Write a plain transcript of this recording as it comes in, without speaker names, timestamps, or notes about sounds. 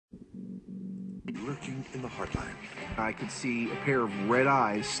lurking in the heartland. I could see a pair of red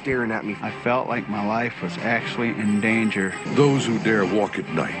eyes staring at me. I felt like my life was actually in danger. Those who dare walk at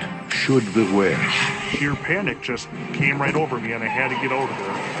night should beware. Sheer panic just came right over me, and I had to get out of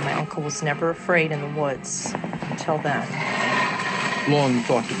there. My uncle was never afraid in the woods until then. Long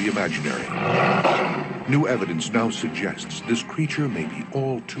thought to be imaginary. New evidence now suggests this creature may be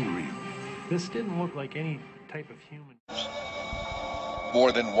all too real. This didn't look like any type of human.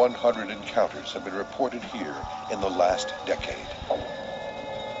 More than 100 encounters have been reported here in the last decade.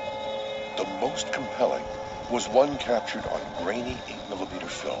 The most compelling was one captured on grainy 8mm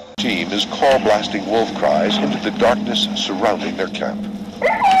film. The team is call blasting wolf cries into the darkness surrounding their camp.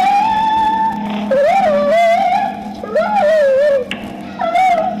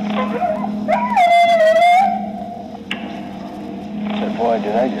 Said, boy,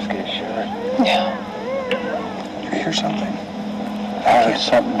 did I just get shivered. Yeah. Did you hear something? I heard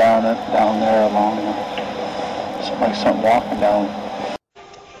something down there along, something like something walking down